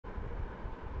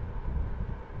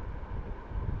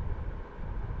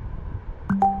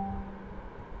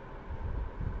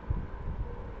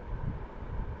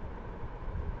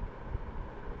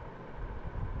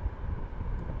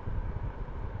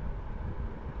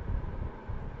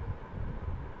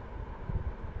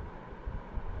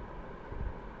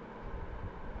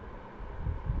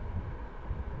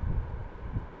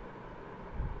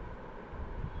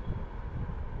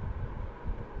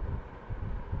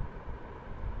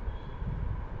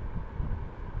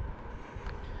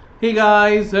Hey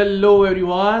guys, hello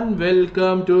everyone,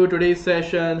 welcome to today's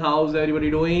session. How's everybody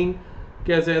doing?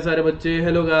 कैसे हैं सारे बच्चे?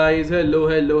 Hello guys, hello,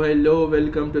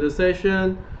 welcome to the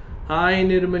session. Hi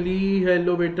Nirmali,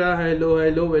 hello beta,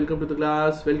 hello, welcome to the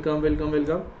class, welcome. Welcome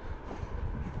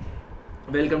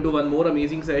to one more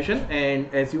amazing session, and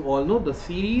as you all know, the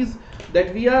series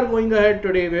that we are going ahead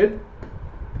today with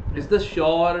is the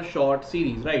short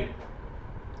series, right?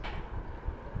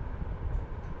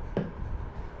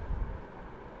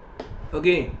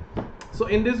 Okay, so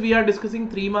in this we are discussing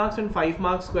 3 marks and 5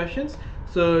 marks questions.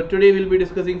 So today we'll be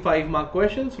discussing 5 mark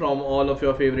questions from all of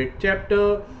your favorite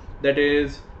chapter, that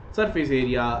is surface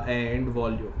area and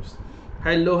volumes.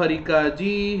 Hello Harika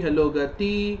ji, hello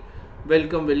Gati,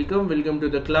 welcome to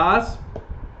the class.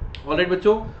 Alright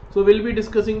bachcho, so we'll be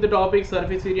discussing the topic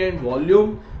surface area and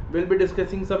volume. We'll be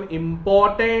discussing some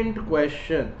important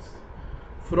questions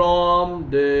from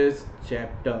this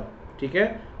chapter. ठीक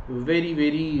है, very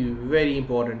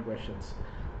important questions.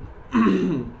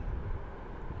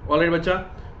 Alright bacha,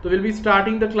 so we'll be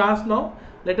starting the class now.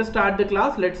 Let us start the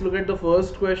class. Let's look at the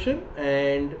first question,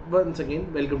 and once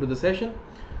again welcome to the session.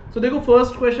 So देखो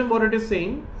first question, what it is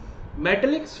saying: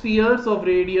 metallic spheres of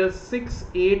radius 6,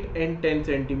 8 and 10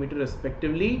 centimeter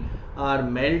respectively are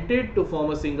melted to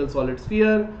form a single solid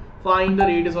sphere. Find the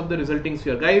radius of the resulting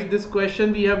sphere. Guys, this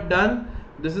question we have done.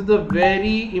 This is the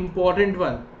very important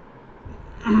one.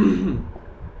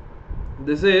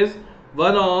 This is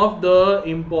one of the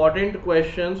important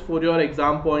questions for your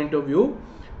exam point of view.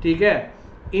 ठीक है,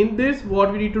 in this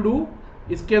what we need to do,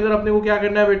 इसके अंदर अपने को क्या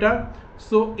करना है बेटा?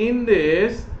 So in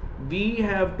this we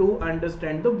have to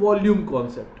understand the volume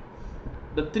concept.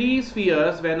 The three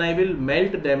spheres, when I will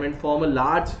melt them and form a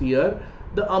large sphere,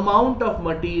 the amount of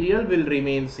material will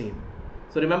remain same.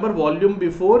 So remember, volume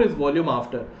before is volume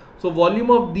after. So volume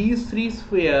of these three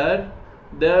spheres,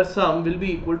 their sum will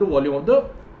be equal to volume of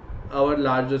our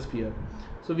larger sphere.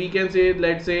 So we can say,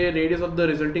 let's say radius of the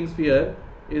resulting sphere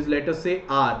is, let us say,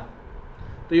 r.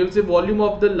 So you'll say volume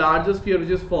of the larger sphere which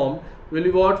is formed will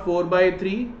be what? 4 by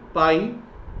 3 pi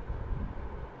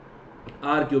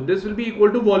r cube. This will be equal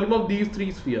to volume of these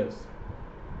three spheres.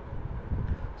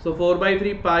 So 4 by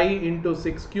 3 pi into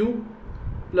 6 cube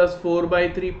plus 4 by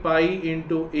 3 pi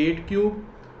into 8 cube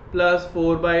plus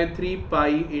 4 by 3 pi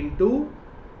into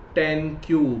 10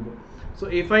 cube. So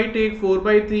if I take 4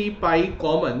 by 3 pi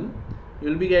common, you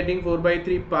will be getting 4 by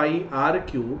 3 pi r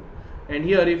cube, and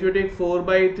here if you take 4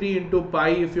 by 3 into pi,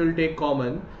 if you will take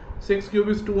common, 6 cube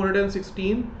is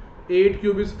 216, 8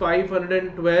 cube is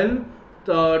 512,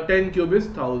 10 cube is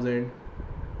 1000,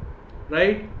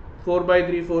 right? 4 by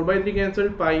 3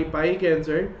 cancelled, pi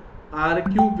cancelled, r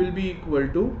cube will be equal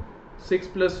to 6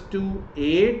 plus 2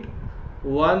 8,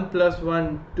 1 plus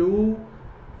 1 2,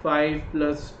 5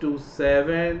 plus 2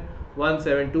 7,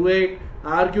 1728,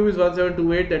 r cube is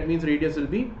 1728, that means radius will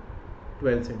be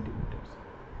 12 centimeters.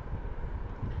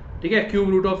 ठीक है, cube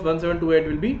root of 1728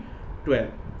 will be 12.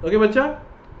 Okay बच्चा,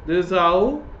 this is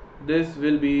how this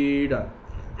will be done.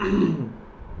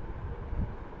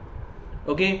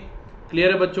 Okay,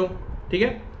 clear है बच्चों? ठीक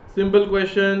है, simple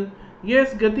question.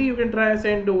 Yes Gati, you can try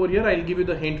send over here. I'll give you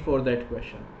the hint for that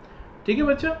question. ठीक है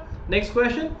बच्चा. Next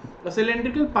question: a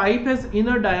cylindrical pipe has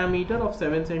inner diameter of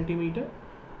 7 centimeter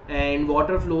and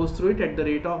water flows through it at the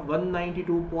rate of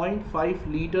 192.5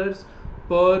 liters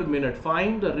per minute.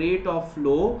 Find the rate of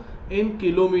flow in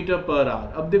kilometer per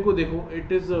hour. अब देखो,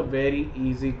 it is a very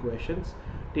easy questions.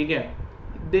 ठीक है,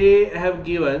 they have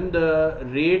given the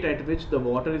rate at which the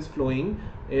water is flowing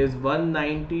is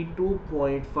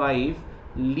 192.5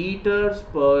 liters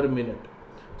per minute.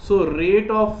 So rate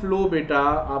of flow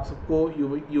beta, आप सबको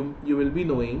you will be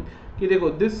knowing कि देखो,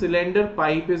 this cylinder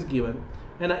pipe is given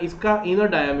है ना, इसका inner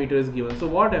diameter is given. So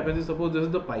what happens is, suppose this is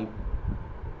the pipe,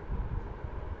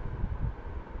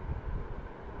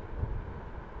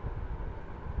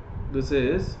 this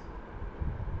is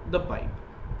the pipe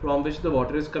from which the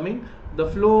water is coming. The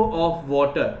flow of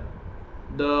water,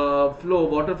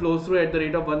 water flows through at the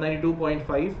rate of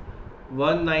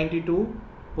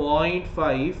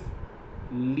 192.5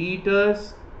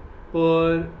 liters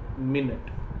per minute.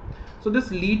 So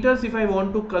this liters, if I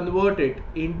want to convert it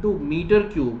into meter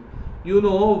cube, you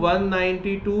know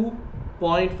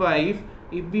 192.5,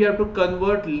 if we have to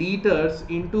convert liters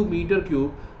into meter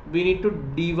cube, we need to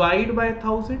divide by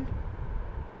 1000,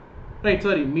 right?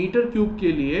 Sorry, meter cube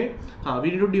के लिए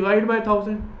we need to divide by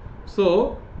 1000.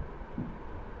 So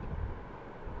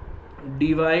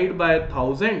divide by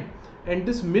 1000, and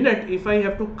this minute, if I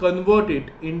have to convert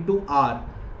it into r,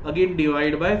 again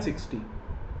divide by 60.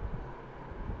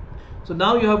 So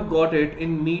now you have got it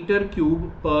in meter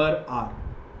cube per hour.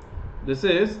 This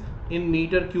is in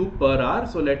meter cube per hour.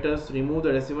 So let us remove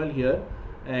the decimal here,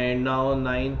 and now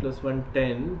 9 plus 1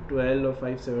 10, 12 or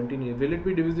 5 17. Will it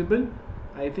be divisible?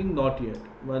 I think not yet.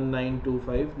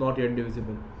 1925 not yet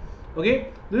divisible.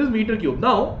 Okay, this is meter cube.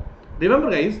 Now remember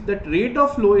guys, that rate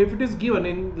of flow, if it is given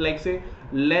in like say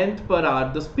length per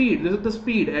hour, the speed, this is the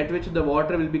speed at which the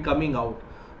water will be coming out.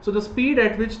 So the speed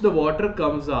at which the water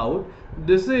comes out,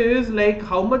 this is like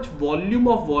how much volume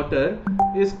of water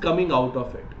is coming out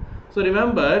of it. So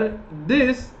remember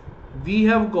this we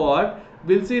have got,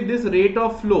 we'll say this rate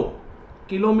of flow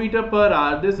kilometer per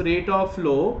hour, this rate of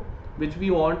flow which we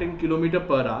want in kilometer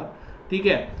per hour.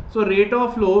 Okay, so rate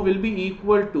of flow will be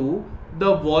equal to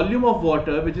the volume of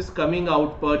water which is coming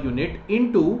out per unit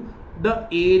into the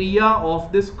area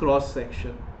of this cross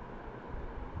section.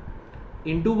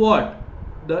 Into what?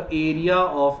 The area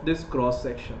of this cross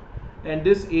section, and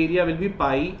this area will be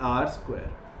pi r square,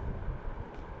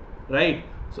 right?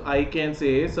 So I can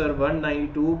say, sir,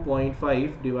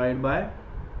 192.5 divided by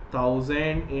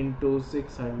 1000 into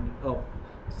 600,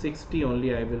 60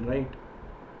 only I will write.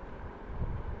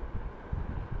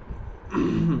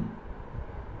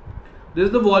 This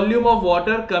is the volume of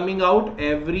water coming out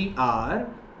every hour.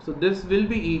 So this will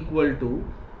be equal to,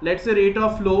 let's say rate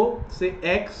of flow, say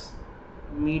x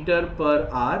meter per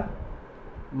hour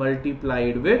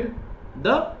multiplied with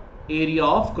the area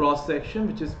of cross section,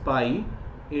 which is pi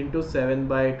into 7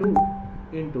 by 2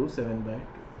 into 7 by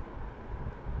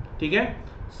 2. Okay,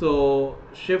 so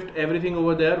shift everything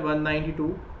over there.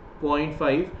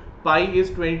 192.5, pi is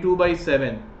 22 by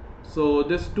 7. So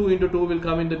this 2 into 2 will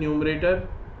come in the numerator,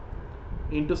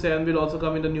 into 7 will also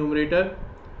come in the numerator.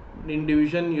 In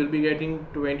division you will be getting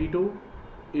 22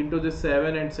 into this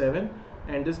 7 and 7,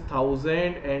 and this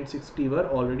 1060 were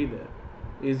already there,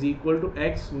 is equal to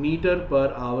x meter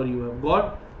per hour you have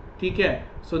got. Okay,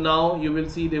 so now you will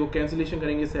see the cancellation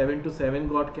करेंगे, 7 to 7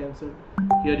 got cancelled.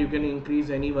 Here you can increase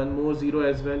any one more 0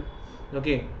 as well.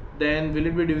 Okay, then will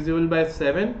it be divisible by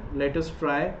 7? Let us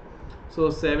try. So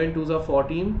 7 2s are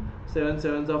 14, 7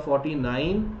 7s are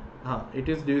 49. It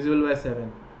is divisible by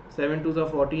 7. 7 2s are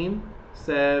 14,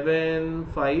 7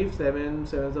 5, 7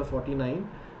 7s are 49,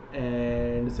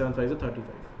 and 7 5s are 35.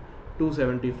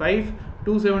 275.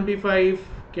 275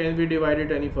 can be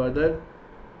divided any further.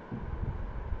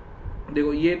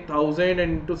 देखो ये 1000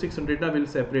 and into 600 ना will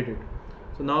separate it.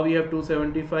 So now we have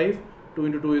 275. 2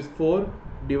 into 2 is 4.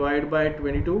 Divide by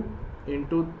 22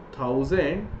 into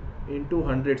 1000 into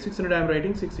 100. 600 I am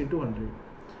writing. 6 into 100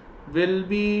 will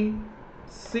be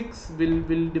 6.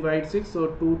 Will divide 6. So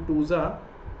 2 2s are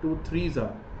 2 3s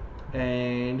are,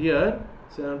 and here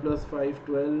 7 plus 5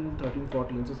 12 13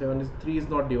 14. So 7 is 3 is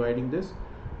not dividing this.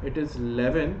 It is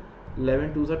 11.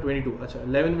 11 2s are 22. Acha,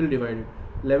 11 will divide it.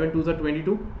 11 2s are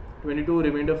 22. 22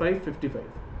 remainder 5 55.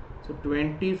 So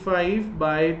 25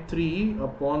 by 3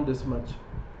 upon this much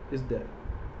is there.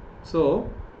 So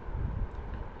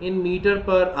in meter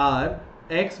per hour,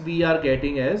 x we are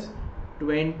getting as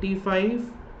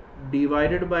 25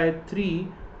 divided by 3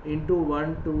 into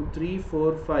 1 2 3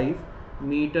 4 5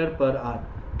 meter per hour.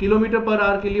 Kilometer per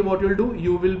hour के लिए what you will do?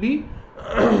 You will be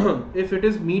if it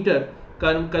is meter,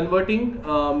 converting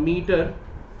meter,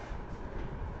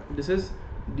 this is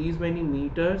these many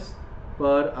meters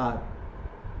per hour.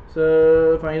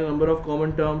 So find the number of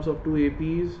common terms of two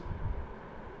APs.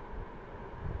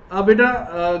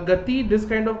 Beta Gati, this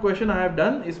kind of question I have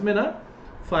done. इसमें ना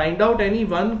find out any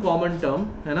one common term,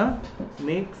 है ना?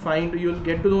 Find, you'll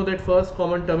get to know that first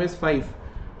common term is 5.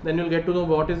 Then you'll get to know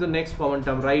what is the next common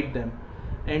term. Write them,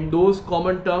 and those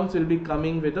common terms will be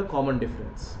coming with a common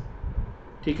difference.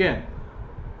 ठीक है?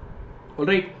 All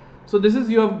right. So this is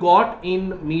you have got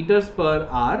in meters per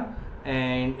hour,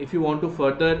 and if you want to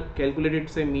further calculate it,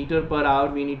 say meter per hour,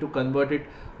 we need to convert it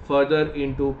further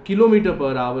into kilometer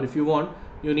per hour. If you want,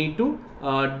 you need to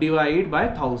divide by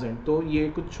 1000. तो ये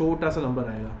कुछ छोटा सा number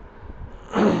आएगा.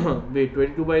 Wait,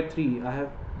 22 by 3. I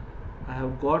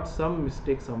have got some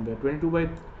mistake somewhere. 22 by,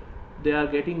 they are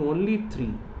getting only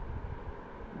 3.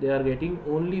 They are getting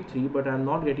only 3, but I am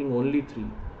not getting only 3.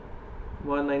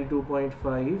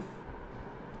 192.5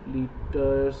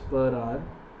 liters per hour.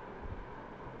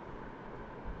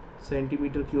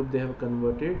 Centimeter cube they have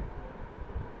converted.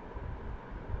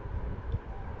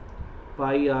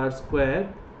 Pi r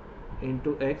square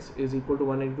into x is equal to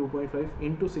 192.5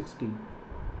 into 60.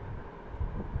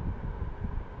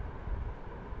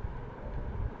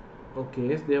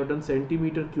 Okay, so they have done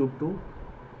centimeter cube to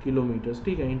kilometers.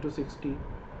 ठीक है, into 60.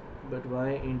 But why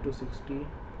into 60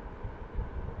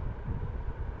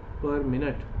 per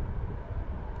minute?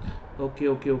 Okay.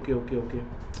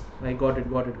 I got it.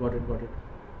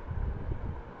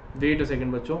 Wait a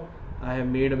second, बच्चों. I have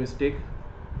made a mistake.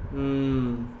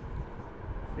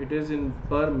 It is in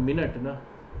per minute na.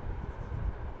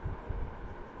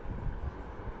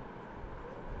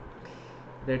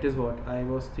 That is what I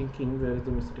was thinking. Where is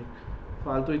the mistake?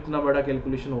 फालतू इतना बड़ा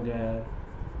calculation हो गया यार.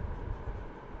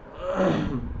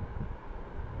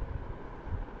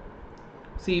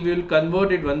 See, we will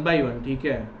convert it one by one. ठीक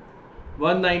है.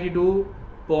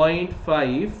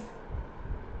 192.5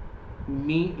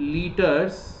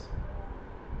 liters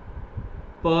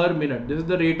per minute. This is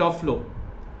the rate of flow.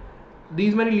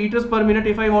 These many liters per minute.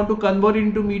 If I want to convert it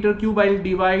into meter cube, I'll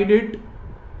divide it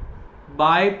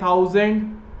by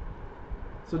 1000.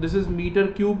 So this is meter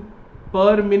cube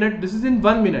per minute. This is in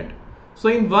 1 minute. So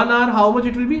in 1 hour, how much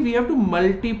it will be? We have to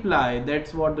multiply.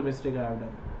 That's what the mistake I have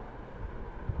done.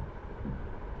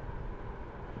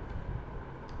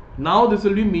 Now this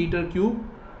will be meter cube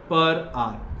per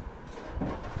hour.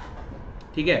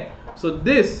 ठीक है. So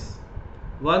this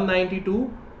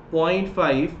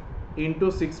 192.5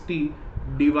 into 60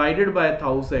 divided by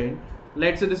 1000.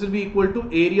 Let's say this will be equal to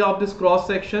area of this cross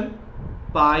section,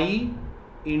 pi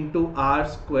into r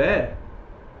square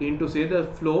into, say the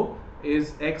flow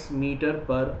is x meter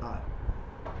per hour.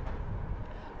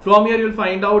 From here you will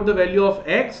find out the value of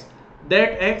x.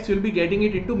 That x you will be getting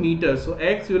it into meters. So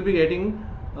x you will be getting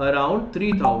around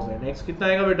 3000. x कितना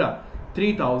आएगा बेटा?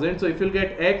 3000. So if you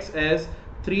get x as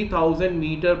 3000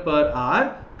 meter per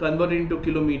hour, convert it into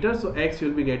kilometer. So x you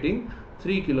will be getting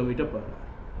 3 kilometer per hour.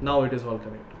 Now it is all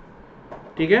correct.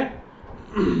 ठीक है?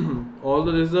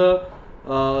 Although this is a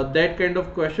that kind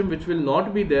of question which will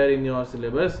not be there in your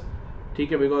syllabus.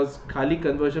 ठीक है? Because खाली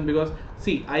conversion, because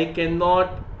see, I cannot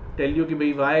tell you कि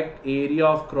भाई why area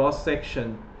of cross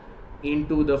section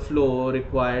into the flow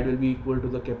required will be equal to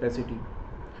the capacity.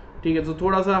 ठीक है? तो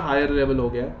थोड़ा सा higher level हो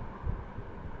गया.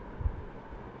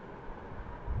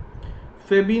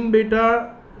 Fabin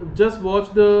beta, just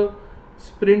watch the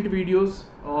sprint videos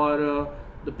or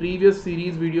the previous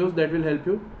series videos, that will help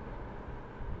you.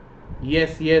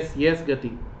 Yes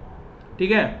Gati.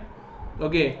 ठीक है?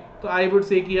 Okay, so I would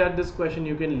say कि यार this question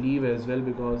you can leave as well,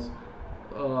 because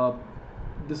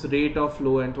this rate of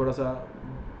flow and थोड़ा सा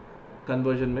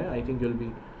conversion में I think you'll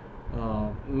be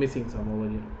missing some over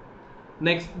here.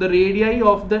 Next, the radii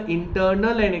of the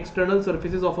internal and external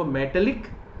surfaces of a metallic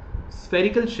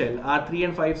spherical shell are 3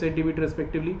 and 5 cm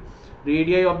respectively.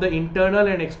 Radii of the internal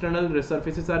and external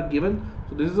surfaces are given.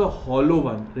 So this is a hollow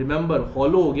one. Remember,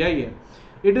 hollow हो गया ये.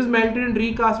 It is melted and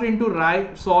recast into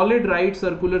solid right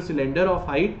circular cylinder of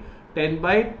height 10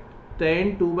 by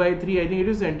 10, 2 by 3. I think it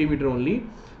is centimeter only.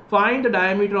 Find the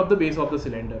diameter of the base of the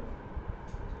cylinder.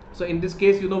 So in this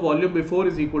case, you know, volume before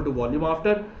is equal to volume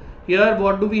after. Here,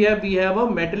 what do we have? We have a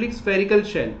metallic spherical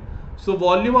shell. So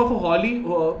volume of a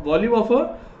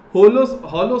hollow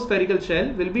spherical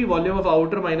shell will be volume of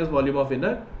outer minus volume of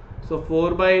inner. So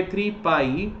 4 by 3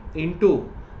 pi into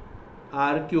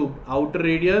r cube, outer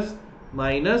radius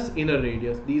minus inner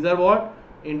radius. These are what?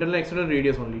 Internal and external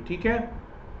radius only. ठीक है?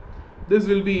 This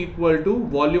will be equal to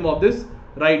volume of this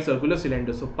right circular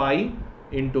cylinder. So pi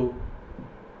into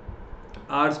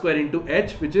r square into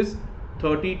h, which is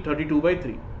 32 by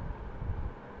 3.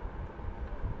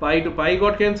 Pi to pi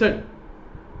got cancelled.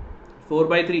 4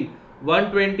 by 3.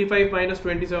 125 minus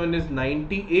 27 is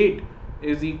 98,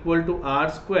 is equal to r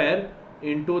square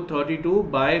into 32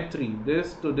 by 3.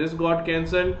 This to this got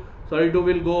cancelled. 32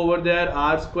 will go over there.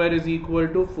 R square is equal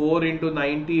to 4 into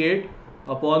 98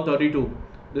 upon 32.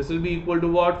 This will be equal to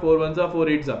what? 4 ones are 4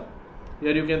 8s are.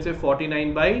 Here you can say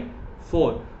 49 by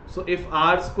 4. So if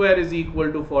r square is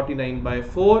equal to 49 by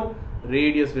 4,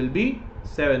 radius will be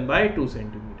 7 by 2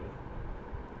 centimeter.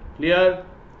 Clear?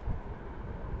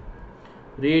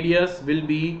 Radius will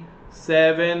be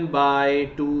 7 by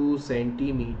 2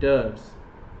 centimeters.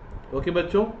 Okay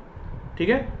बच्चों? ठीक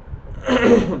है?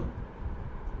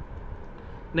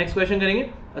 Next question करेंगे.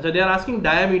 अच्छा, they are asking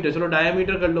diameter. चलो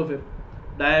diameter कर लो फिर.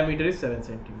 Diameter is 7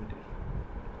 centimetre.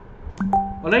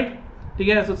 Alright, ठीक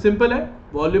है. सो सिंपल है.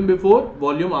 Volume before,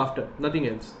 volume after, nothing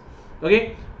else.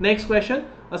 Okay, next question.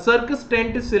 A circus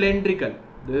tent is cylindrical.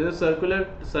 This is a circular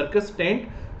circus tent,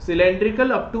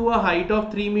 cylindrical up to a height of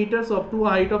 3 meters. So up to a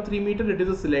height of 3 meters, it is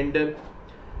a cylinder.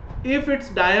 If its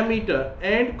diameter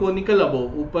and conical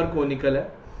above, ऊपर conical है.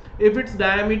 If its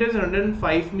diameter is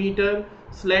 105 meter,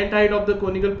 slant height of the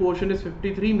conical portion is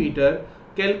 53 meter.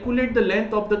 Calculate the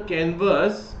length of the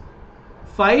canvas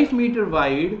 5 meter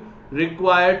wide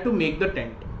required to make the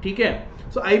tent. ठीक है.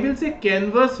 So I will say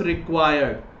canvas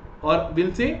required, or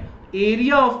will say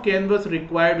area of canvas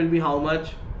required will be how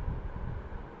much?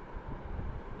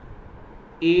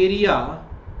 Area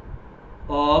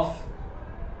of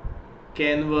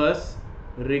canvas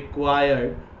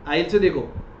required. I'll say देखो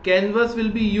canvas will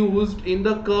be used in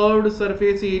the curved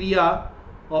surface area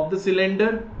of the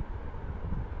cylinder,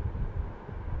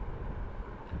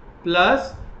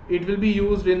 plus it will be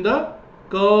used in the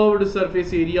curved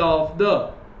surface area of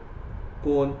the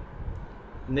cone.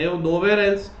 Nowhere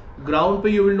else. Ground pe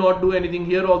you will not do anything,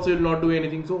 here also you will not do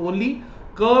anything, so only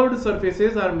curved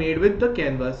surfaces are made with the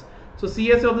canvas. So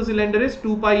CS of the cylinder is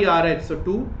 2 pi RH, so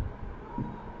 2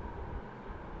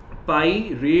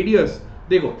 pi radius,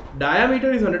 देखो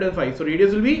diameter is 105, so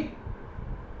radius will be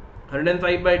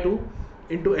 105 by 2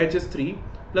 into h is 3,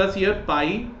 plus here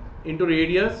pi into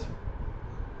radius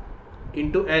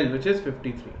into L, which is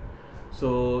 53.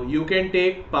 So you can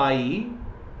take pi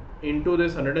into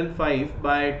this 105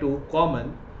 by 2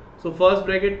 common. So first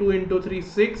bracket 2 into 3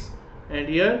 6, and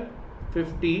here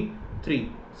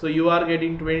 53. So you are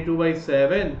getting 22 by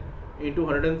 7 into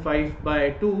 105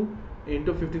 by 2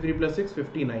 into 53 plus 6,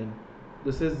 59.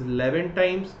 This is 11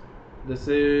 times, this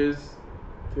is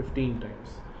 15 times.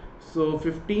 So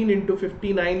 15 into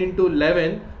 59 into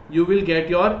 11, you will get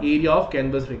your area of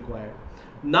canvas required.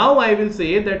 Now I will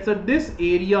say that this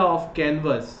area of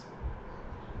canvas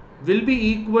will be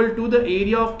equal to the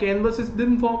area of canvas is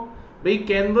thin form. By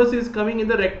canvas is coming in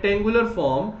the rectangular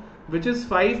form, which is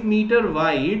 5 meter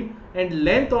wide, and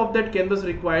length of that canvas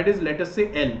required is, let us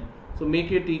say, L. So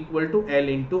make it equal to L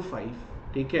into 5.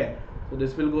 Okay. So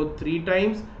this will go 3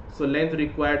 times. So length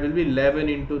required will be 11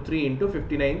 into 3 into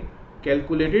 59.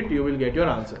 Calculate it, you will get your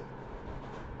answer.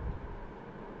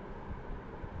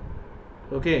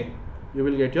 Okay, you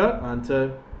will get your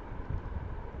answer.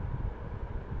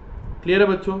 Clear है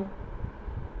बच्चों?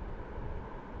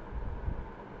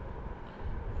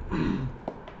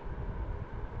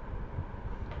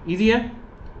 Easy है,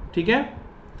 ठीक है?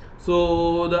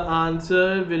 So the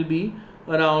answer will be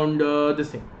around this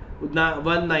thing,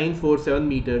 1947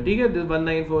 meter. ठीक है? This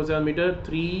 1947 meter,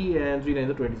 3 and 3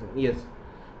 9 27. Yes,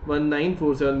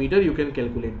 1947 meter. You can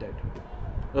calculate that.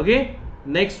 Okay.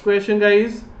 Next question,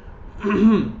 guys.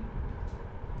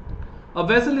 A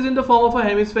vessel is in the form of a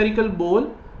hemispherical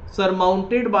bowl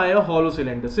surmounted by a hollow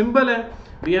cylinder. Simple hai.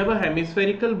 We have a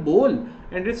hemispherical bowl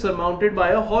and it's surmounted by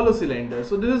a hollow cylinder.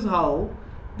 So this is how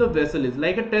the vessel is,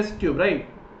 like a test tube, right?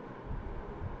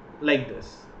 Like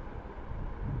this.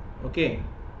 Okay.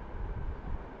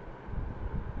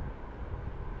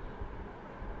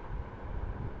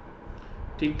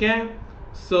 ठीक है?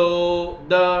 So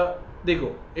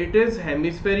देखो, it is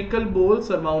hemispherical bowl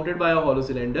surmounted by a hollow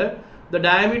cylinder. The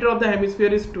diameter of the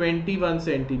hemisphere is 21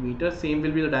 centimeter. Same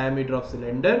will be the diameter of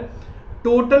cylinder.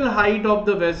 Total height of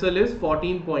the vessel is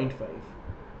 14.5.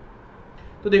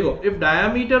 So देखो, if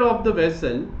diameter of the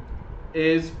vessel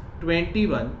is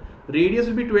 21, radius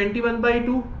will be 21 by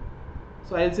 2.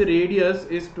 So I'll say radius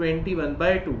is 21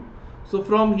 by 2. So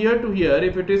from here to here,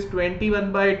 if it is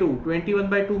 21 by 2, 21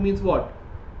 by 2 means what?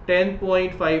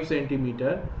 10.5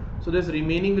 centimeter. So this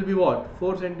remaining will be what?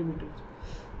 4 centimeters.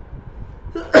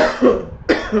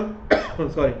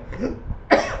 Sorry.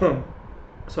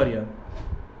 Sorry, yeah.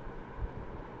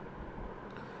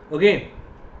 Okay.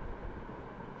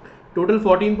 Total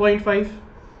 14.5.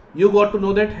 You got to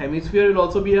know that hemisphere will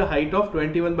also be a height of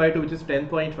 21 by 2, which is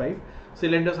 10.5.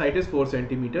 Cylinder's height is 4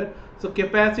 centimeter. So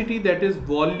capacity, that is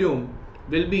volume,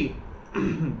 will be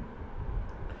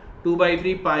 2 by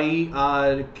 3 pi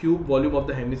r cube, volume of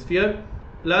the hemisphere,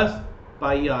 plus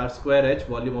pi r square h,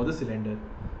 volume of the cylinder.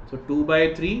 So 2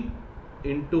 by 3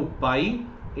 into pi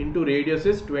into radius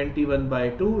is 21 by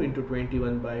 2 into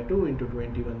 21 by 2 into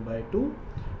 21 by 2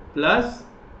 plus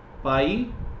pi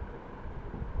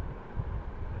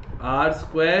r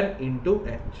square into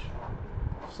h.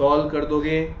 Solve कर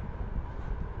दोगे.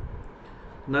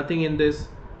 Nothing in this,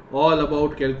 all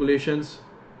about calculations.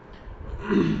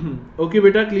 Okay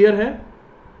बेटा, clear है?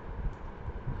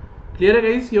 Clear है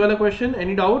guys? ये वाला question.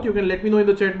 Any doubt? You can let me know in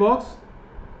the chat box.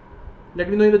 Let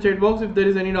me know in the chat box if there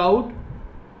is any doubt.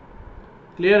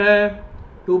 Clear है?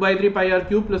 2 by 3 pi r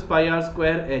cube plus pi r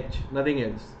square h. Nothing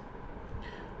else.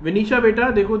 Vinisha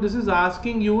beta, देखो, this is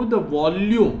asking you the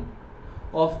volume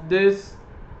of this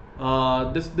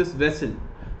this vessel.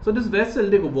 So this vessel,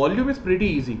 देखो, volume is pretty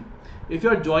easy. If you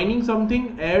are joining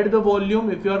something, add the volume.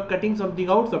 If you are cutting something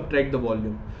out, subtract the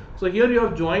volume. So here you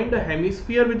have joined a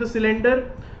hemisphere with the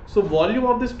cylinder. So volume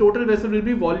of this total vessel will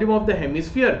be volume of the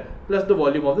hemisphere plus the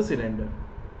volume of the cylinder.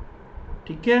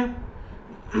 ठीक है?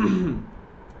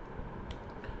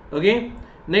 Okay.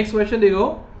 Next question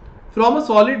देखो. From a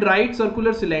solid right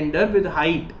circular cylinder with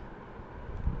height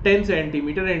 10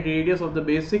 centimeter and radius of the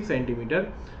base 6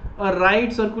 centimeter, a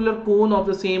right circular cone of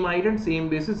the same height and same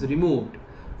base is removed.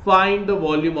 Find the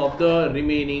volume of the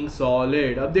remaining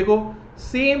solid. अब देखो,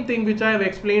 same thing which I have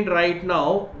explained right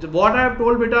now. What I have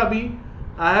told beta abhi,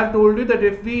 I have told you that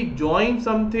if we join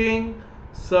something,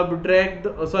 subtract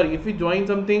the, if we join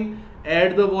something,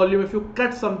 add the volume. If you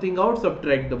cut something out,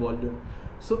 subtract the volume.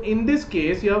 So in this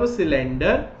case, you have a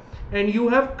cylinder and you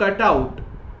have cut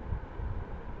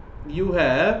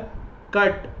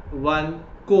one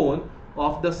cone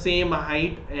of the same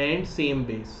height and same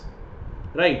base,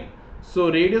 right? So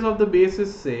radius of the base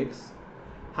is 6,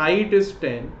 height is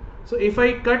 10. So if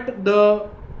I cut the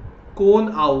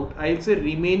cone out, I'll say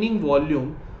remaining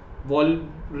volume will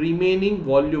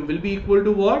be equal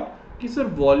to what? Ki sir,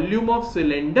 volume of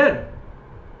cylinder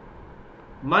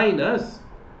minus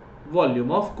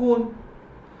volume of cone.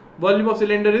 Volume of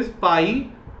cylinder is pi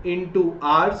into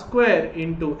r square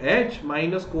into h,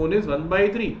 minus cone is 1 by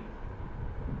 3.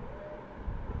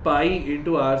 Pi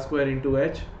into r square into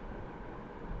h.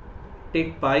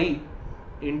 Take pi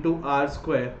into r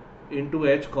square into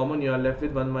h common, you are left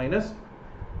with 1 minus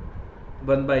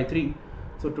 1 by 3.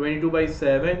 So 22 by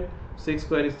 7, 6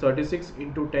 square is 36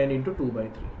 into 10 into 2 by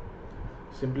 3.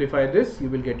 Simplify this, you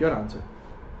will get your answer.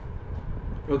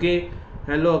 Okay,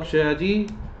 hello Akshaya ji,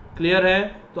 clear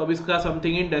है? तो अब इसका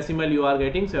something in decimal you are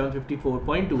getting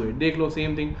 754.28. देख लो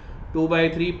same thing, 2 by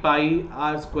 3 pi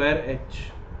r square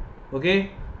h. Okay.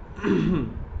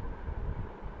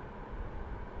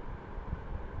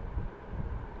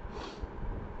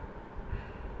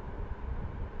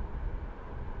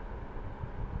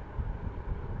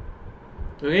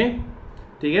 Okay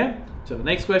ठीक है, चलो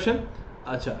next question.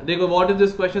 अच्छा देखो, what is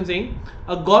this question saying?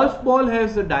 A golf ball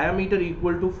has a diameter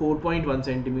equal to 4.1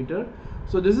 centimetre.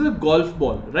 So this is a golf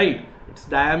ball, right? Its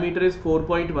diameter is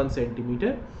 4.1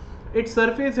 centimetre. Its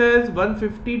surface has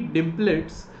 150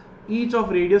 डिम्पलेट्स each of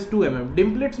radius 2 mm.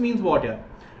 Dimplets means what यार?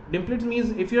 Dimplets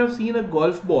means if you have seen a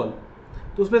golf ball,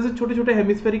 तो उसमें से छोटे छोटे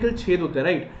hemispherical छेद होते हैं,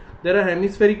 right? There are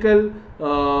hemispherical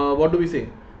what do we से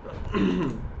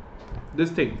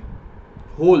this thing,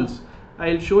 holes.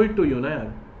 I'll show it to you na yaar,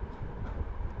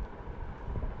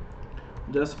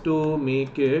 just to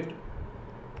make it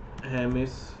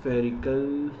hemispherical.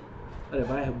 अरे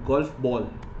भाई, golf ball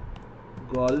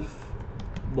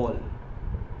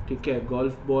ठीक है,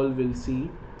 golf ball will see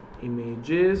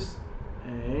images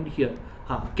and here.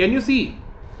 हाँ, can you see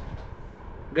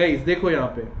guys? देखो यहाँ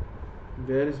पे,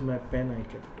 where is my pen I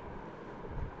kept?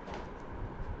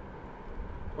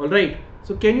 All right,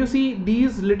 so can you see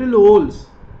these little holes?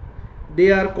 They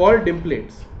are called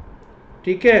dimplets.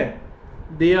 ठीक है,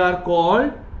 they are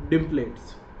called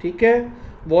dimplets. ठीक है.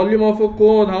 Volume of a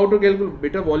cone, how to calculate?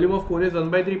 बेटा volume of cone is 1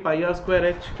 by 3 pi r square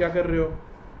h. क्या कर रहे हो?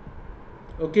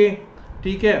 Okay,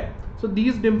 ठीक है. So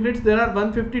these dimplets, there are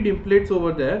 150 dimplets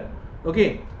over there. Okay,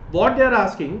 what they are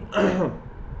asking,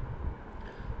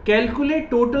 calculate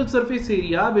total surface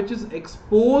area which is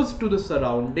exposed to the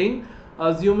surrounding,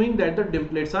 assuming that the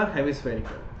dimplets are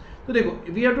hemispherical. So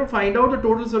देखो, we have to find out the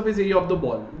total surface area of the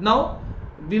ball. Now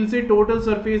we'll say total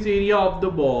surface area of the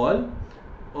ball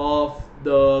of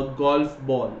the golf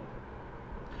ball.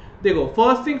 देखो,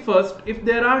 first thing first, if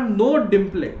there are no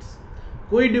dimplets,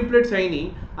 कोई dimplets है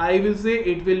नहीं, I will say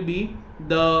it will be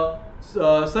the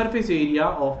surface area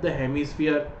of the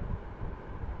hemisphere.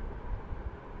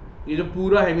 ये जो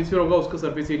पूरा hemisphere होगा उसका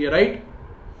surface area, right?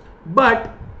 But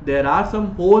there are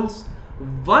some holes,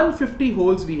 150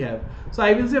 holes we have. So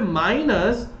I will say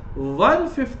minus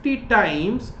 150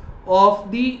 times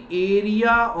of the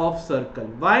area of circle.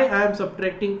 Why I am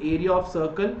subtracting area of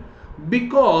circle?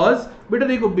 Because beta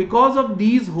देखो, because of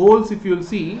these holes, if you'll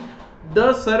see,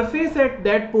 the surface at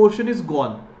that portion is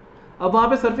gone. अब वहां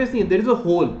पे surface नहीं है, there is a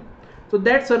hole. So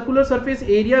that circular surface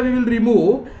area we will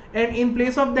remove, and in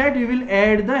place of that we will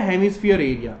add the hemisphere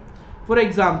area. For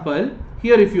example,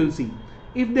 here if you'll see,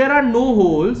 if there are no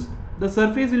holes, the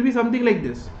surface will be something like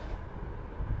this.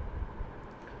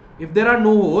 If there are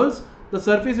no holes, the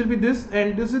surface will be this,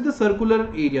 and this is the circular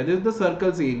area, this is the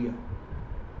circle's area.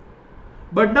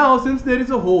 But now since there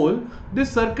is a hole,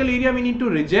 this circle area we need to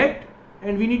reject,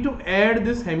 and we need to add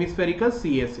this hemispherical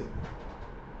CSA.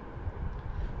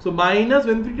 So minus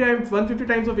 150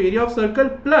 times of area of circle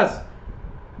plus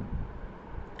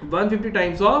 150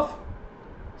 times of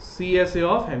CSA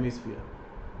of hemisphere.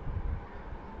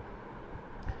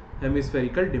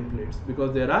 Hemispherical dimplets,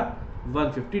 because there are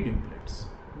 150 dimplets.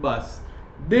 Bas,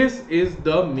 this is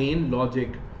the main logic.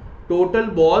 Total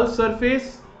ball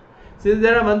surface, since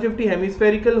there are 150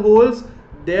 hemispherical holes,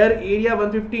 their area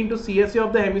 150 into CSA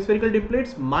of the hemispherical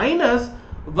dimplets minus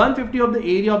 150 of the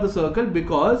area of the circle,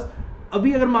 because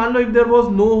अभी अगर मान लो if there was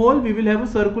no hole, we will have a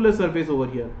circular surface over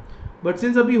here. But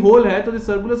since अभी hole है, तो the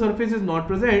circular surface is not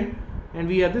present, and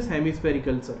we have this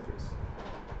hemispherical surface.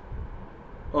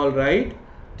 All right,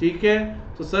 ठीक है.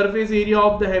 So surface area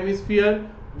of the hemisphere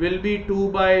will be 2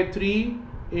 by 3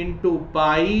 into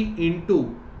pi into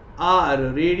r.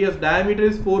 Radius diameter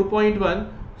is 4.1.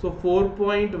 So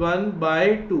 4.1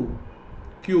 by 2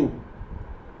 cube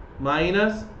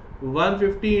minus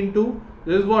 150 into,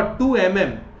 this is what, 2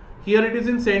 mm. Here it is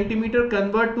in centimeter.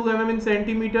 Convert 2 mm in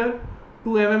centimeter. 2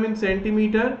 mm in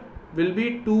centimeter will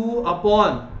be 2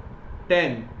 upon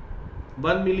 10.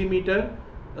 1 millimeter,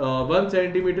 1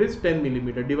 centimeter is 10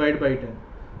 millimeter. Divide by 10.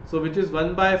 So which is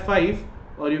 1 by 5,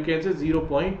 or you can say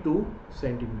 0.2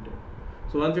 centimeter.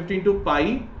 So 150 into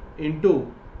pi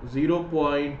into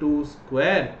 0.2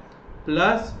 square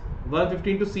plus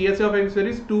 150 into CSA of hemisphere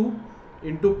is 2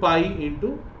 into pi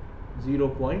into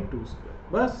 0.2 square.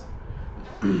 Bas.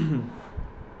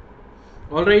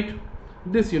 Alright,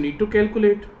 this you need to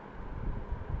calculate.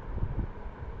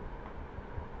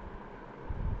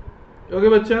 Okay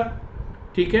बच्चा,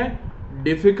 ठीक है.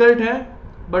 Difficult है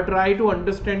but try to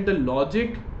understand the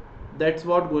logic. That's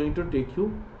what going to take you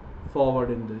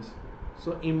forward in this.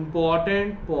 So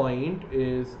important point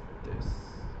is this.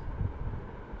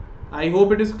 I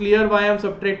hope it is clear why I am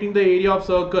subtracting the area of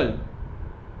circle.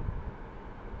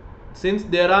 Since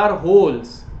there are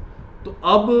holes, तो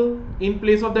अब in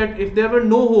place of that, if there were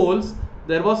no holes,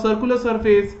 there was circular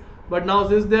surface, but now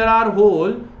since there are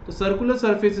whole, तो circular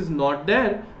surface is not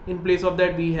there. In place of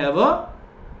that we have a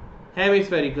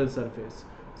hemispherical surface.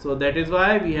 So that is why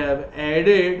we have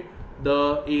added the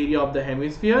area of the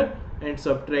hemisphere and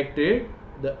subtracted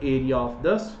the area of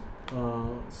the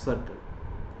circle.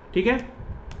 ठीक है.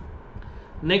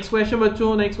 Next question बच्चों,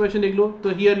 next question देख लो.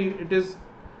 तो here it is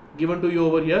given to you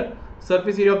over here.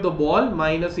 Surface area of the ball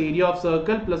minus area of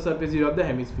circle plus surface area of the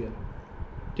hemisphere.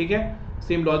 ठीक है.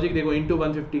 Same logic देखो, into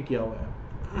 150 किया हुआ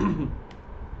है.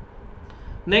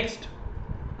 Next.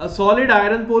 A solid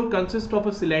iron pole consists of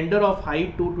a cylinder of height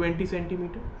 220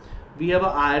 centimeter. We have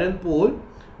an iron pole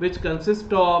which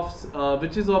consists of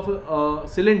which is of a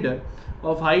cylinder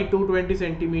of height 220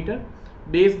 centimeter,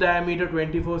 base diameter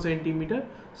 24 centimeter,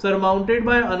 surmounted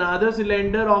by another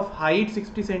cylinder of height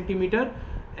 60 centimeter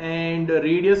and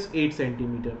radius 8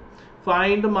 centimeter.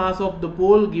 Find the mass of the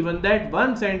pole given that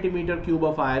 1 centimeter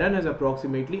cube of iron has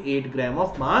approximately 8 gram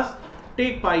of mass.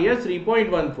 Take pi as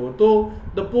 3.14. So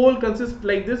the pole consists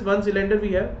like this. One cylinder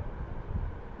we have.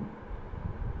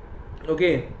 Okay.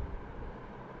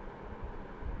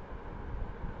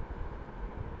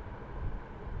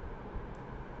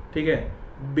 ठीक है.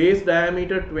 Base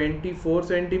diameter 24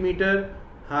 centimeter,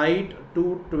 height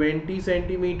 220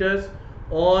 centimeters.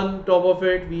 On top of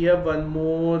it, we have one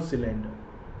more cylinder.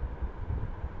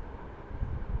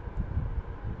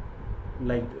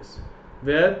 Like this.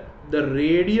 Where the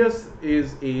radius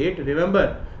is 8. Remember,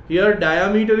 here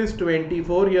diameter is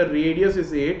 24, here radius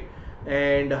is 8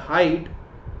 and height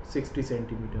 60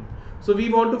 centimeter. So we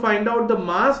want to find out the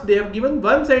mass. They have given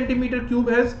 1 centimeter cube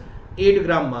has 8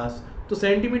 gram mass. So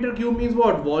centimeter cube means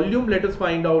what? Volume. Let us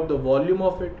find out the volume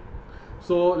of it.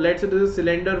 So let's say this is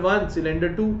cylinder 1,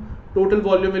 cylinder 2. Total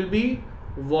volume will be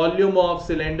volume of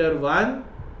cylinder 1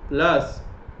 plus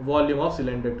volume of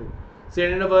cylinder 2.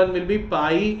 Cylinder 1 will be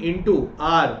pi into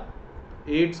r,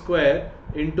 8 square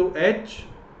into h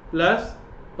plus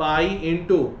pi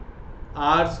into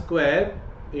r square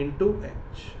into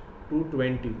h,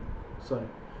 220. Sorry.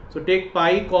 So take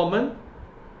pi common,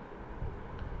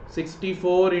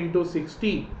 64 into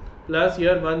 60 plus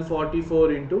here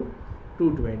 144 into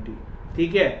 220.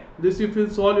 ठीक है. This if you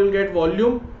solve, you will get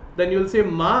volume. Then you will say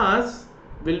mass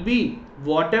will be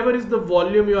whatever is the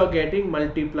volume you are getting,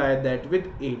 multiply that with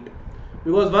 8.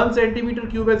 Because 1 centimeter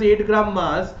cube has 8 gram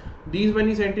mass, these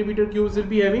many centimeter cubes will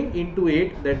be having into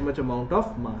 8 that much amount of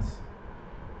mass.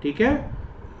 ठीक है.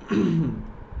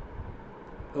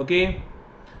 Okay,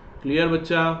 clear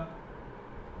बच्चा.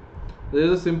 This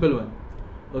is a simple one.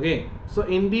 Okay, so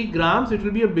in the grams it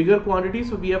will be a bigger quantity,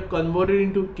 so we have converted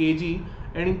into kg,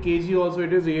 and in kg also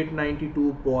it is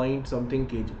 892 point something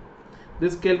kg.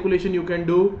 This calculation you can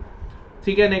do.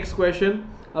 ठीक है. Next question.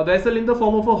 A vessel in the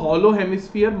form of a hollow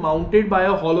hemisphere mounted by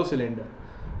a hollow cylinder.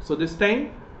 So this time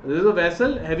this is a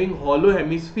vessel having hollow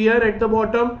hemisphere at the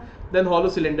bottom, then hollow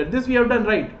cylinder. This we have done,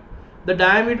 right? The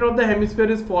diameter of the hemisphere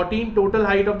is 14, total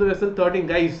height of the vessel 13.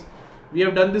 Guys, we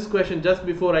have done this question just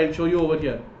before. I'll show you over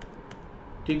here.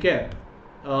 ठीक है.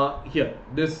 Here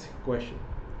this question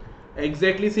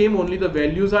exactly same, only the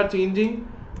values are changing.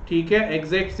 ठीक है.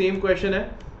 Exact same question है.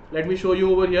 Let me show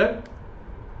you over here.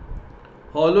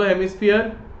 Hollow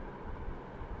hemisphere,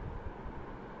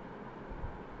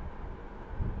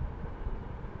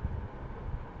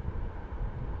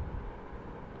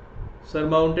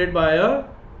 surmounted by a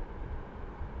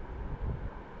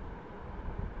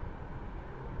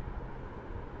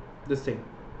this thing,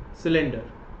 cylinder.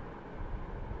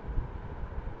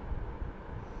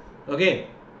 Okay,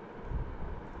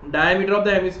 diameter of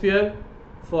the hemisphere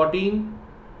 14,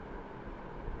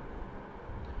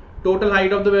 total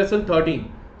height of the vessel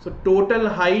 13. So total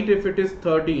height, if it is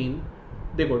 13,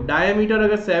 देखो diameter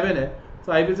अगर 7 है,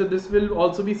 so I will say this will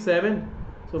also be 7.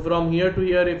 So from here to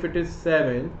here, if it is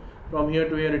 7, from here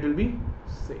to here it will be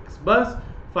 6. Bus,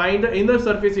 find the inner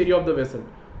surface area of the vessel.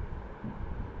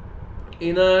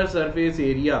 Inner surface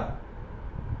area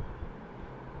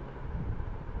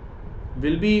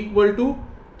will be equal to,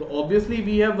 so obviously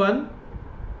we have one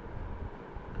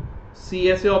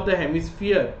CSA of the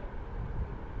hemisphere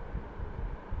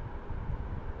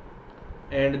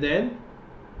and then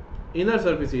inner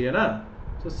surface area, na?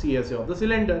 So CSA of the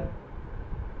cylinder.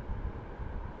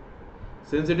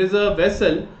 Since it is a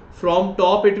vessel, from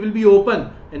top it will be open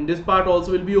and this part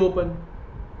also will be open,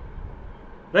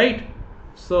 right?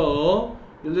 So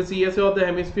the CSA of the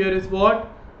hemisphere is what?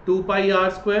 2 pi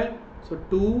r square. So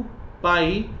 2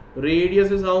 pi,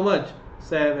 radius is how much?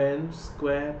 7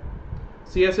 square.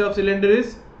 CSA of cylinder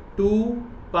is 2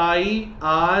 pi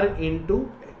r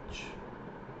into h.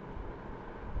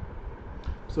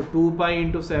 So 2 pi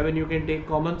into 7 you can take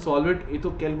common, solve it.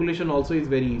 Ito calculation also is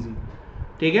very easy.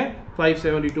 ठीक है,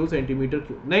 572 centimeter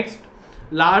cube. Next,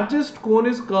 largest cone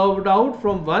is curved out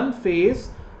from one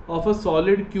face of a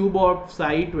solid cube of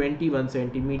side 21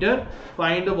 centimeter.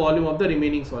 Find the volume of the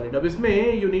remaining solid. अब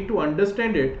इसमें you need to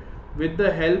understand it with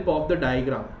the help of the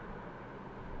diagram.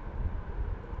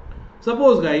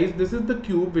 Suppose guys, this is the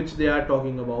cube which they are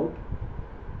talking about.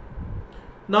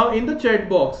 Now in the chat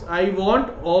box, I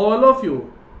want all of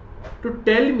you to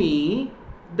tell me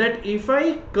that if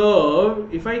I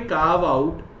carve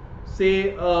out,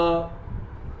 say a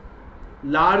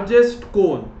largest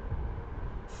cone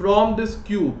from this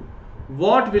cube,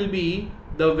 what will be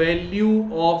the value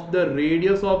of the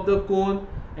radius of the cone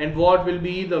and what will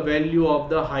be the value of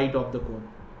the height of the cone?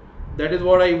 That is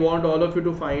what I want all of you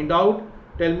to find out.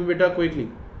 Tell me beta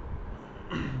quickly.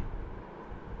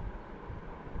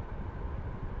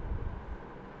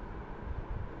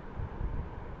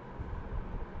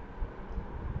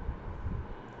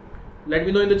 Let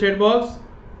me know in the chat box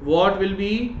what will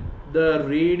be the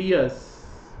radius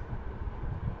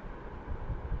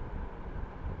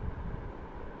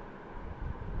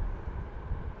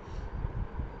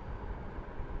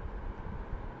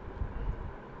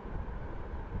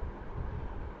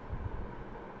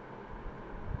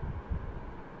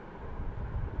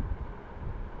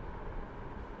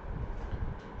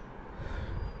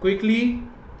quickly.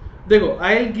 देखो,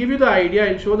 I'll give you the idea,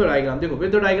 I'll show the diagram. देखो,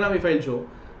 with the diagram if I'll show,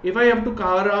 if I have to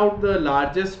carve out the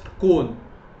largest cone,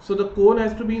 so the cone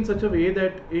has to be in such a way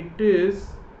that it is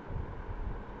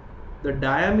the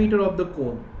diameter of the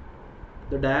cone,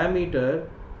 the diameter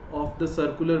of the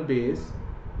circular base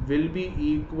will be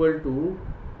equal to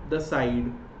the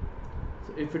side.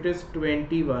 So if it is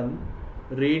 21,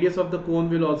 radius of the cone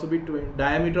will also be 20,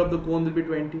 diameter of the cone will be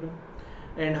 21,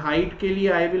 and height के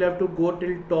लिए I will have to go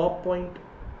till top point,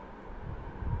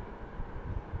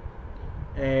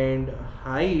 and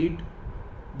height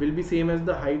will be same as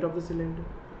the height of the cylinder.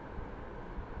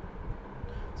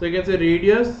 So you can say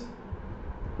radius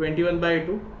 21 by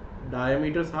 2,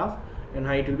 diameter is half, and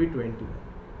height will be 21.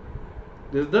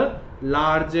 This is the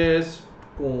largest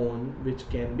cone which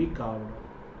can be carved out.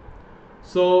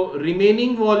 So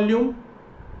remaining volume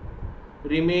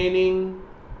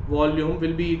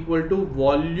will be equal to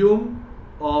volume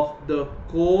of the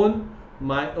cone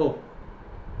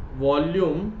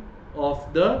volume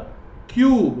of the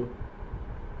cube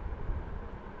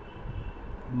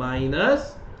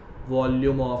minus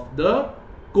volume of the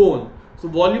cone. So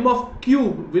volume of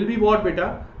cube will be what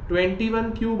beta?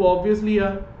 21 cube obviously,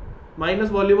 minus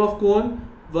volume of cone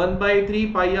 1 by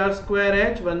 3 pi r square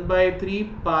h, 1 by 3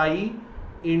 pi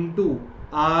into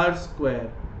r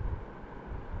square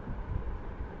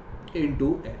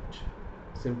into h.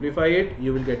 Simplify it,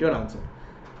 you will get your answer.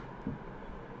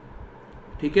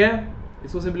 ठीक है,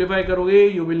 इसको simplify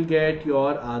करोगे you will get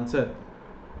your answer.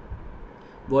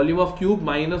 Volume of cube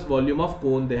minus volume of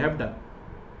cone they have done.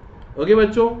 Okay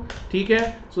बच्चों, ठीक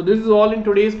है. So this is all in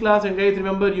today's class, and guys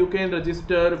remember you can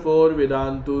register for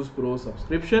Vedantu's Pro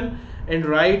subscription. And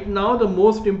right now the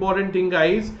most important thing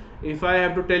guys, if I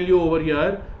have to tell you over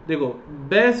here, देखो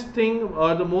best thing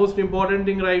or the most important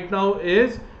thing right now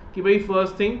is कि भाई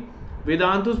first thing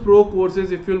Vedantu's Pro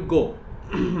courses, if you'll go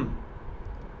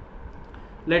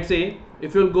let's say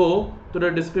if you'll go to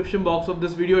the description box of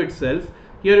this video itself,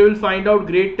 here you will find out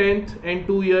grade 10th and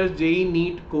 2 years JEE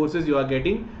NEET courses you are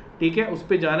getting. ठीक है, उस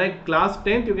पे जाना है. Class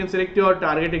 10th you can select your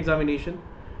target examination.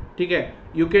 ठीक है.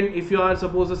 You can, if you are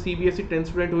suppose a CBSE 10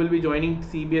 student who will be joining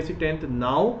CBSE 10th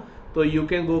now, so you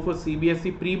can go for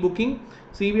CBSE pre-booking.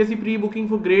 CBSE pre-booking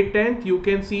for grade 10th, you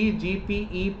can see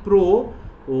GPE Pro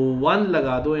 1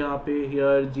 लगा दो यहाँ पे,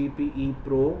 here GPE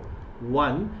Pro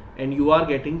 1, and you are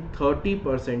getting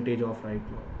 30% off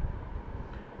right now.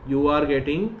 You are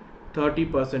getting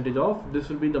 30% off. This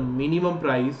will be the minimum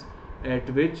price at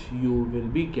which you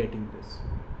will be getting this.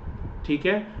 ठीक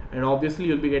है. And obviously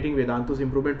you'll be getting Vedantu's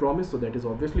improvement promise, so that is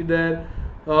obviously there.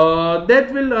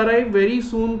 That will arrive very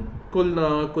soon.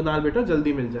 Kunal बेटा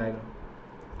जल्दी मिल जाएगा.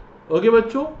 Okay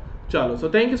बच्चों, चलो. So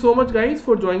thank you so much guys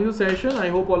for joining the session. I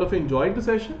hope all of you enjoyed the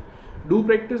session. Do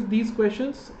practice these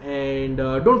questions, and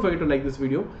don't forget to like this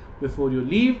video before you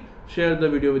leave. Share the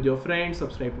video with your friends.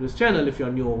 Subscribe to this channel if you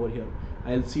are new over here.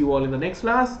 I'll see you all in the next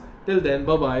class. Till then,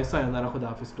 bye bye. Sayonara,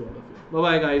 Khuda Hafiz to all of you. Bye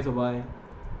bye guys. Bye bye.